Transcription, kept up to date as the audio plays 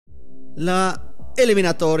La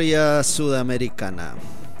eliminatoria sudamericana.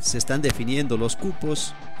 Se están definiendo los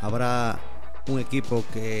cupos. Habrá un equipo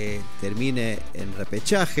que termine en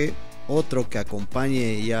repechaje, otro que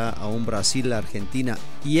acompañe ya a un Brasil, Argentina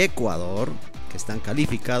y Ecuador, que están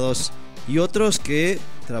calificados, y otros que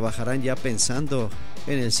trabajarán ya pensando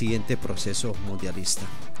en el siguiente proceso mundialista.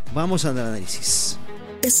 Vamos al análisis.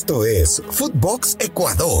 Esto es Footbox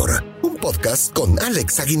Ecuador, un podcast con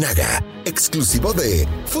Alex Aguinaga, exclusivo de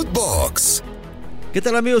Footbox. ¿Qué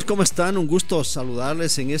tal, amigos? ¿Cómo están? Un gusto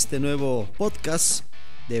saludarles en este nuevo podcast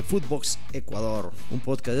de Footbox Ecuador, un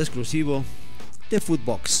podcast exclusivo de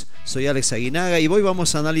Footbox. Soy Alex Aguinaga y hoy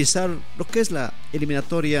vamos a analizar lo que es la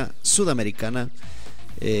eliminatoria sudamericana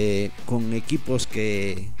con equipos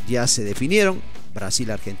que ya se definieron: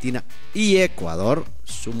 Brasil, Argentina y Ecuador.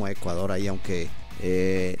 Sumo a Ecuador ahí, aunque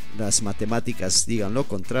las matemáticas digan lo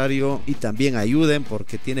contrario y también ayuden,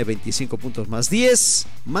 porque tiene 25 puntos más 10,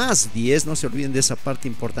 no se olviden de esa parte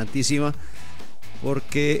importantísima,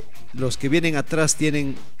 porque los que vienen atrás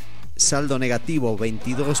tienen saldo negativo: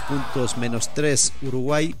 22 puntos menos 3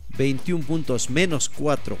 Uruguay, 21 puntos menos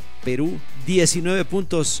 4 Perú, 19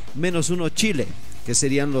 puntos menos 1 Chile, que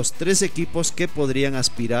serían los tres equipos que podrían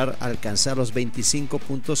aspirar a alcanzar los 25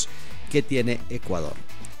 puntos que tiene Ecuador.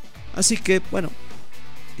 Así que bueno,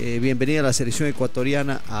 bienvenida a la selección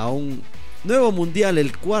ecuatoriana a un nuevo mundial,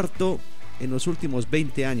 el cuarto en los últimos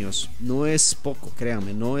 20 años. No es poco,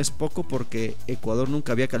 créanme, no es poco, porque Ecuador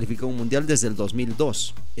nunca había calificado un mundial desde el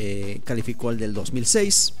 2002. Calificó al del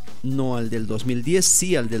 2006, no al del 2010,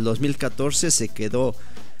 sí al del 2014, se quedó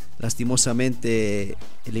lastimosamente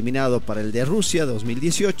eliminado para el de Rusia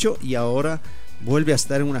 2018 y ahora vuelve a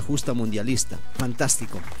estar en una justa mundialista.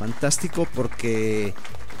 Fantástico porque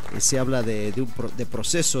se habla de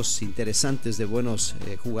procesos interesantes, de buenos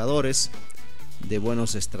jugadores, de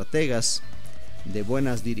buenos estrategas, de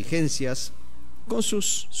buenas dirigencias, con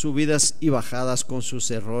sus subidas y bajadas, con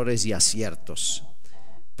sus errores y aciertos.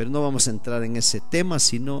 Pero no vamos a entrar en ese tema,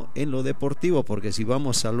 sino en lo deportivo, porque si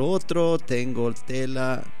vamos a lo otro, tengo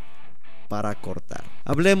tela para cortar.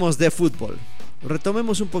 Hablemos de fútbol.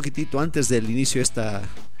 Retomemos un poquitito antes del inicio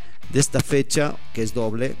de esta fecha, que es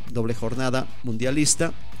doble jornada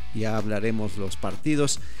mundialista. Ya hablaremos los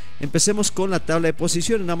partidos. Empecemos con la tabla de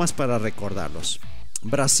posiciones, nada más para recordarlos.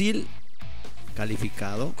 Brasil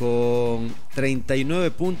calificado con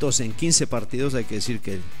 39 puntos en 15 partidos. Hay que decir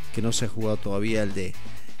que no se ha jugado todavía el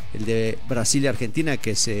de Brasil y Argentina,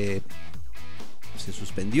 que se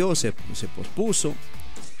suspendió, se pospuso.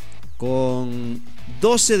 Con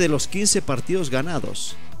 12 de los 15 partidos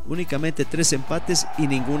ganados, únicamente 3 empates y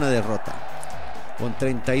ninguna derrota. Con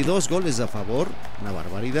 32 goles a favor, una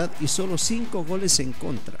barbaridad, y solo 5 goles en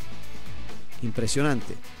contra.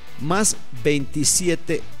 Impresionante. Más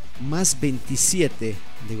 27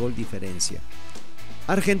 de gol diferencia.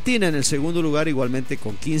 Argentina en el segundo lugar, igualmente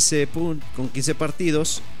con 15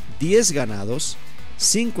 partidos, 10 ganados,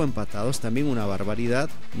 5 empatados, también una barbaridad,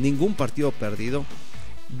 ningún partido perdido,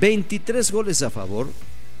 23 goles a favor,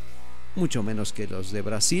 mucho menos que los de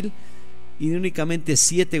Brasil, y únicamente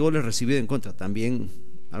 7 goles recibidos en contra, también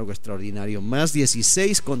algo extraordinario. Más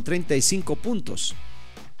 16 con 35 puntos.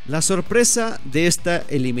 La sorpresa de esta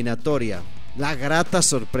eliminatoria, la grata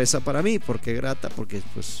sorpresa para mí, porque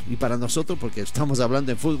pues, y para nosotros, porque estamos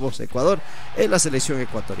hablando en Fútbol Ecuador, es la selección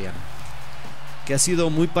ecuatoriana, que ha sido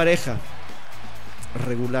muy pareja,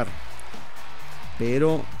 regular,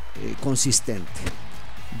 pero consistente.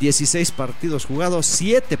 16 partidos jugados,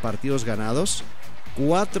 7 partidos ganados,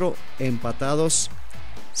 4 empatados,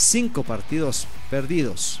 5 partidos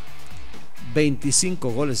perdidos, 25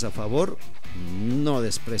 goles a favor. No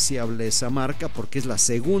despreciable esa marca, porque es la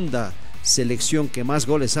segunda selección que más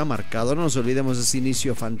goles ha marcado. No nos olvidemos de ese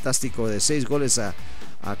inicio fantástico de 6 goles a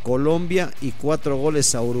Colombia y 4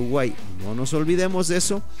 goles a Uruguay. No nos olvidemos de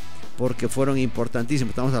eso, porque fueron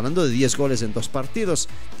importantísimos. Estamos hablando de 10 goles en 2 partidos.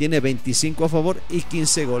 Tiene 25 a favor y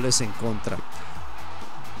 15 goles en contra.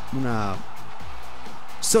 Una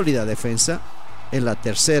sólida defensa, en la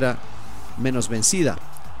tercera menos vencida,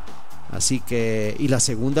 así que, y la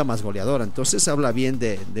segunda más goleadora. Entonces habla bien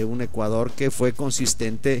de un Ecuador que fue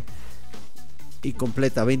consistente y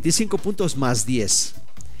completa. 25 puntos más 10,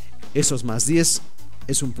 esos más 10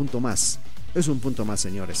 es un punto más,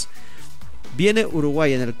 señores. Viene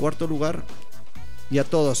Uruguay en el cuarto lugar, y a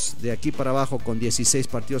todos de aquí para abajo con 16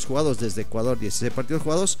 partidos jugados. Desde Ecuador 16 partidos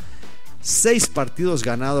jugados, 6 partidos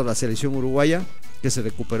ganados la selección uruguaya, que se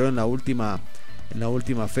recuperó en la última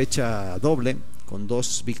fecha doble, con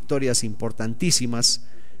 2 victorias importantísimas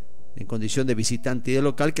en condición de visitante y de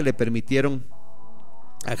local, que le permitieron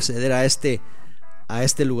acceder a a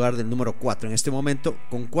este lugar del número 4 en este momento,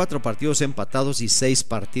 con 4 partidos empatados y 6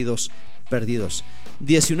 partidos perdidos.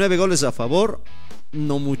 19 goles a favor,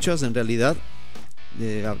 no muchas en realidad,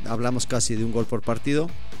 hablamos casi de un gol por partido,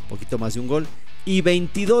 un poquito más de un gol, y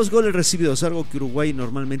 22 goles recibidos, algo que Uruguay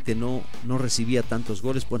normalmente no recibía tantos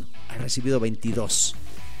goles. Bueno, ha recibido 22,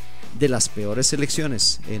 de las peores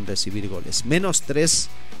selecciones en recibir goles, menos 3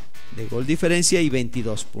 de gol diferencia y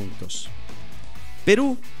 22 puntos.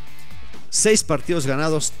 Perú, 6 partidos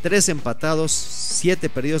ganados, 3 empatados, 7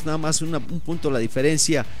 perdidos, nada más un punto la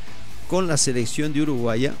diferencia con la selección de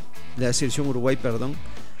Uruguay,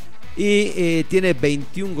 y tiene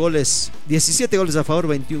 21 goles, 17 goles a favor,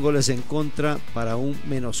 21 goles en contra para un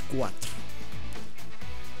menos 4.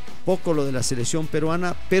 Poco lo de la selección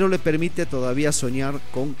peruana, pero le permite todavía soñar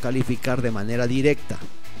con calificar de manera directa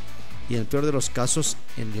y en el peor de los casos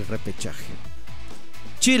en el repechaje.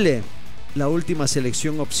 Chile, la última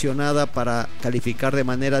selección opcionada para calificar de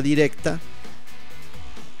manera directa,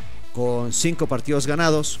 con 5 partidos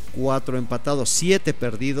ganados, 4 empatados, 7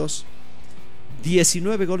 perdidos,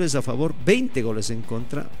 19 goles a favor, 20 goles en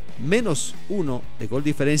contra, menos 1 de gol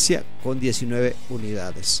diferencia con 19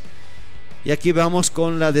 unidades. Y aquí vamos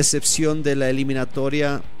con la decepción de la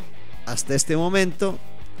eliminatoria hasta este momento.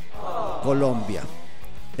 Colombia,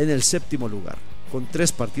 en el 7º lugar, con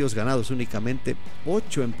 3 partidos ganados únicamente,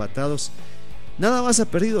 8 empatados. Nada más ha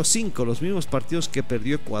perdido 5, los mismos partidos que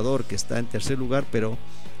perdió Ecuador, que está en 3er lugar, pero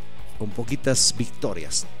con poquitas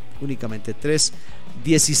victorias, únicamente 3.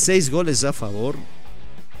 16 goles a favor.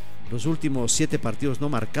 Los últimos 7 partidos no ha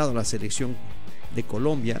marcado la selección de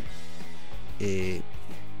Colombia,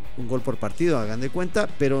 un gol por partido, hagan de cuenta,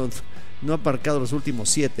 pero no ha marcado los últimos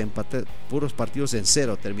 7, puros partidos en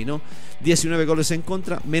 0 terminó. 19 goles en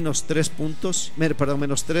contra, menos 3 puntos,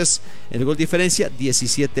 menos 3 en el gol diferencia,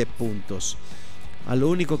 17 puntos. A lo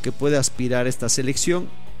único que puede aspirar esta selección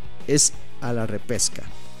es a la repesca.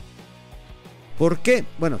 ¿Por qué?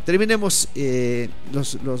 Bueno, terminemos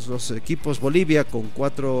los equipos. Bolivia con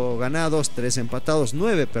 4 ganados, 3 empatados,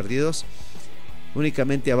 9 perdidos,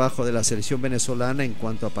 únicamente abajo de la selección venezolana en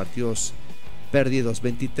cuanto a partidos perdidos.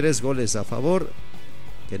 23 goles a favor,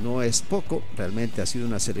 que no es poco, realmente ha sido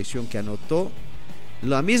una selección que anotó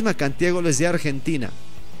la misma cantidad de goles de Argentina,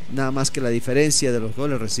 nada más que la diferencia de los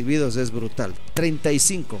goles recibidos es brutal,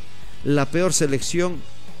 35. La peor selección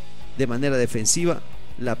de manera defensiva,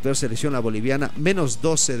 la peor selección la boliviana, menos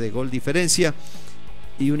 12 de gol diferencia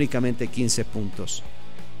y únicamente 15 puntos.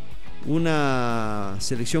 Una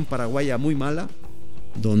selección paraguaya muy mala,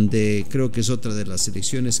 donde creo que es otra de las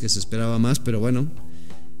selecciones que se esperaba más, pero bueno,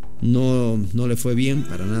 no le fue bien,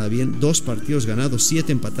 para nada bien. 2 partidos ganados,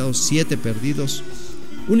 7 empatados, 7 perdidos,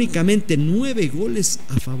 únicamente 9 goles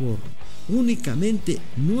a favor, únicamente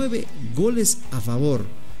 9 goles a favor,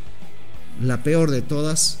 la peor de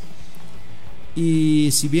todas. Y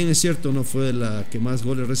si bien es cierto, no fue la que más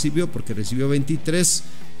goles recibió, porque recibió 23,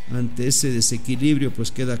 ante ese desequilibrio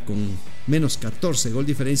pues queda con menos 14 gol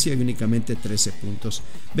diferencia y únicamente 13 puntos.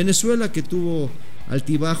 Venezuela, que tuvo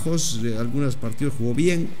altibajos, algunos partidos jugó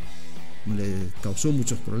bien, le causó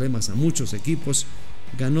muchos problemas a muchos equipos,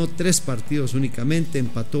 ganó 3 partidos únicamente,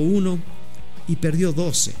 empató 1 y perdió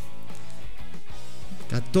 12.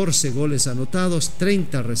 14 goles anotados,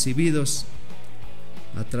 30 recibidos.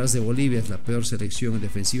 Atrás de Bolivia es la peor selección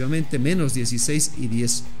defensivamente, menos 16 y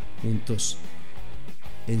 10 puntos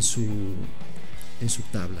en su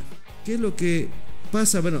tabla. ¿Qué es lo que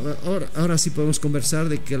pasa? Bueno, ahora sí podemos conversar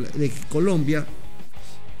de que Colombia,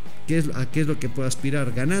 ¿a qué es lo que puede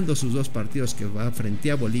aspirar? Ganando sus 2 partidos que va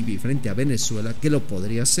frente a Bolivia y frente a Venezuela, que lo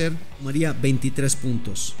podría hacer, sumaría 23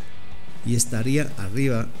 puntos y estaría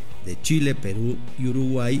arriba de Chile, Perú y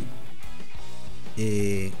Uruguay,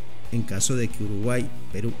 en caso de que Uruguay,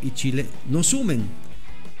 Perú y Chile no sumen.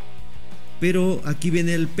 Pero aquí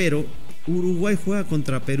viene el pero. Uruguay juega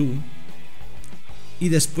contra Perú y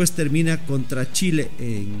después termina contra Chile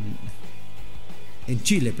en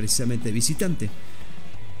Chile, precisamente visitante.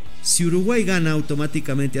 Si Uruguay gana,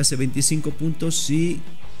 automáticamente hace 25 puntos y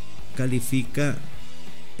califica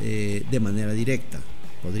de manera directa.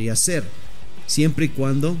 Podría ser, siempre y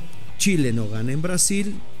cuando Chile no gane en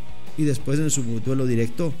Brasil y después en su duelo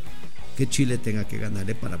directo que Chile tenga que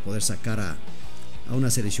ganarle para poder sacar a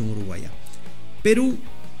una selección uruguaya. Perú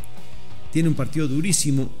tiene un partido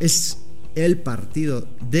durísimo, es el partido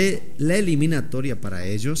de la eliminatoria para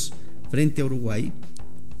ellos frente a Uruguay,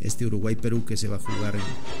 este Uruguay-Perú que se va a jugar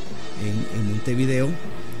en Montevideo,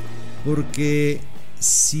 porque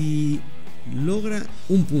si logra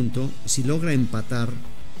un punto, si logra empatar,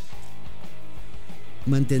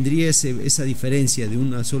 mantendría esa diferencia de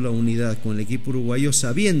una sola unidad con el equipo uruguayo,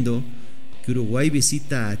 sabiendo que Uruguay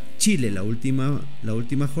visita a Chile la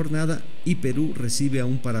última jornada y Perú recibe a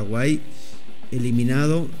un Paraguay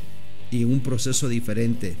eliminado y en un proceso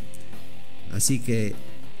diferente. Así que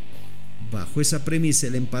bajo esa premisa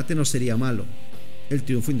el empate no sería malo. El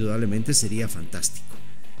triunfo indudablemente sería fantástico.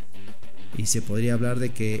 Y se podría hablar de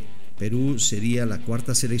que Perú sería la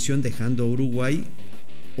cuarta selección, dejando a Uruguay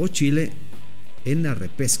o Chile en la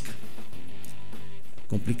repesca.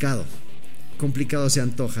 Complicado se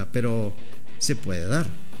antoja, pero se puede dar.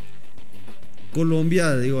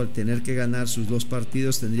 Colombia, al tener que ganar sus 2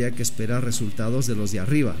 partidos, tendría que esperar resultados de los de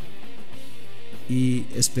arriba y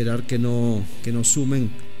esperar que no sumen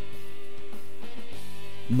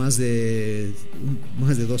más de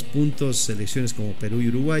 2 puntos selecciones como Perú y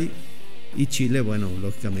Uruguay, y Chile,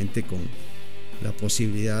 lógicamente con la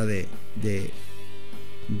posibilidad de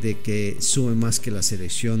que sume más que la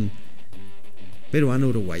selección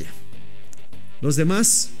peruana-uruguaya. Los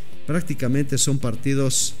demás prácticamente son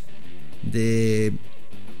partidos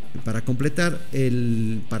para completar.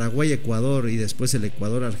 El Paraguay-Ecuador y después el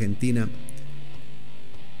Ecuador-Argentina,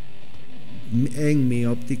 en mi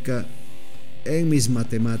óptica, en mis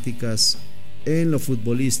matemáticas, en lo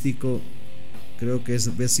futbolístico, creo que es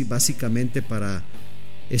básicamente para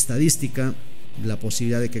estadística la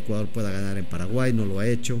posibilidad de que Ecuador pueda ganar en Paraguay. No lo ha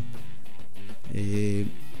hecho. De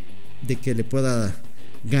que le pueda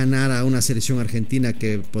ganar a una selección argentina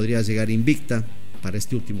que podría llegar invicta para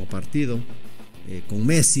este último partido, con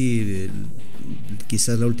Messi,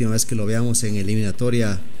 quizás la última vez que lo veamos en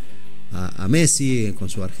eliminatoria a Messi con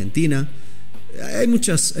su Argentina. Hay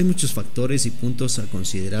muchos factores y puntos a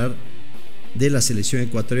considerar de la selección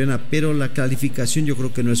ecuatoriana, pero la calificación yo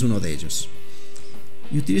creo que no es uno de ellos.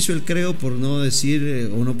 Y utilizo el creo por no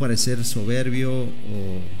decir o no parecer soberbio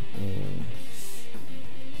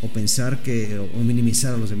o pensar o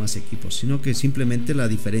minimizar a los demás equipos, sino que simplemente la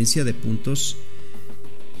diferencia de puntos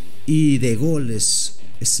y de goles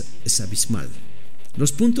es abismal.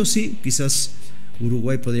 Los puntos sí, quizás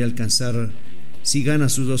Uruguay podría alcanzar, si gana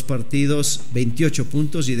sus 2 partidos, 28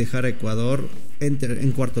 puntos y dejar a Ecuador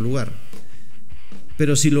en cuarto lugar.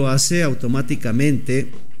 Pero si lo hace, automáticamente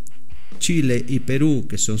Chile y Perú,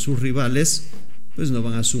 que son sus rivales, pues no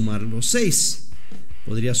van a sumar los 6.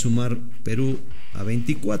 Podría sumar Perú a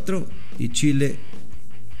 24 y Chile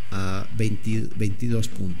a 22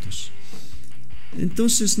 puntos.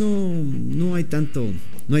 Entonces no hay tanto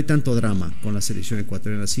drama con la selección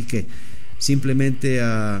ecuatoriana. Así que simplemente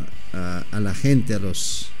a la gente, a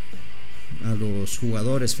los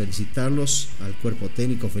jugadores, felicitarlos, al cuerpo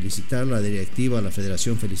técnico felicitarlos, a la directiva, a la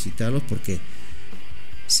federación felicitarlos, porque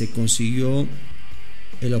se consiguió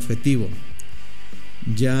el objetivo.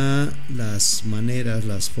 Ya las maneras,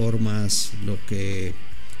 las formas, lo que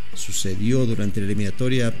sucedió durante la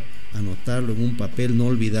eliminatoria, anotarlo en un papel, no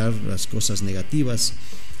olvidar las cosas negativas,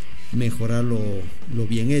 mejorar lo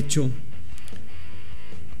bien hecho,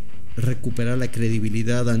 recuperar la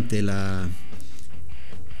credibilidad ante la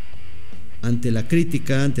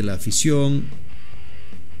crítica, ante la afición,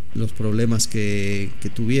 los problemas que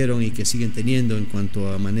tuvieron y que siguen teniendo en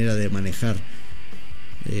cuanto a manera de manejar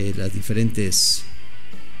las diferentes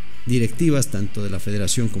directivas, tanto de la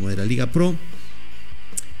Federación como de la Liga Pro.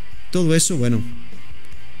 Todo eso,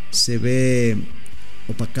 se ve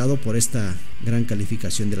opacado por esta gran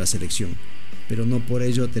calificación de la selección, pero no por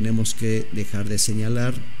ello tenemos que dejar de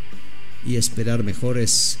señalar y esperar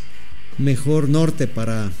mejor norte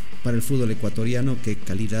para el fútbol ecuatoriano, que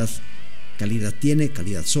calidad tiene,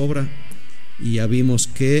 calidad sobra, y ya vimos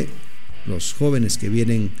que los jóvenes que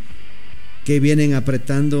vienen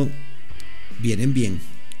apretando vienen bien.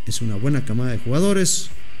 Es una buena camada de jugadores,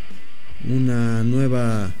 una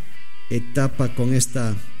nueva etapa con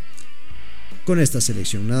esta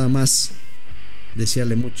selección. Nada más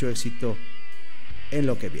desearle mucho éxito en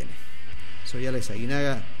lo que viene. Soy Alex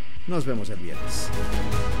Aguinaga, nos vemos el viernes.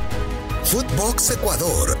 Footbox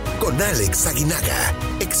Ecuador con Alex Aguinaga,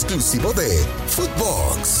 exclusivo de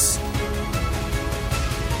Footbox.